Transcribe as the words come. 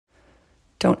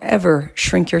Don't ever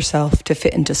shrink yourself to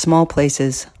fit into small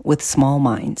places with small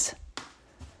minds.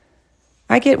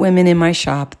 I get women in my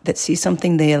shop that see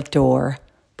something they adore,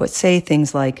 but say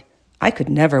things like, I could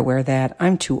never wear that.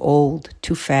 I'm too old,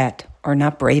 too fat, or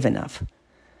not brave enough.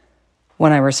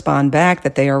 When I respond back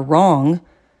that they are wrong,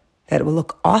 that it will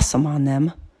look awesome on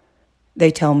them, they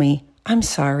tell me, I'm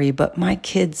sorry, but my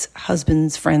kids,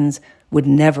 husbands, friends would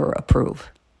never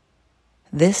approve.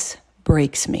 This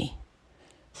breaks me.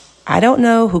 I don't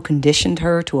know who conditioned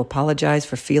her to apologize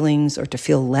for feelings or to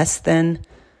feel less than,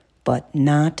 but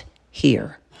not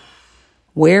here.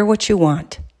 Wear what you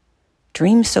want.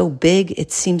 Dream so big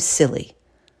it seems silly.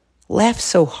 Laugh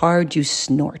so hard you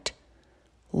snort.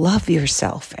 Love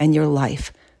yourself and your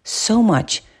life so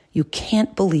much you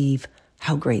can't believe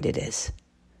how great it is.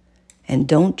 And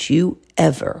don't you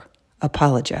ever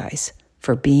apologize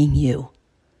for being you.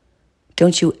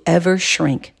 Don't you ever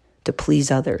shrink to please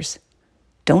others.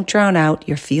 Don't drown out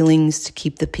your feelings to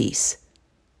keep the peace.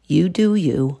 You do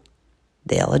you,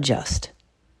 they'll adjust.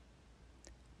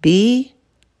 Be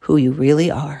who you really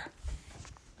are.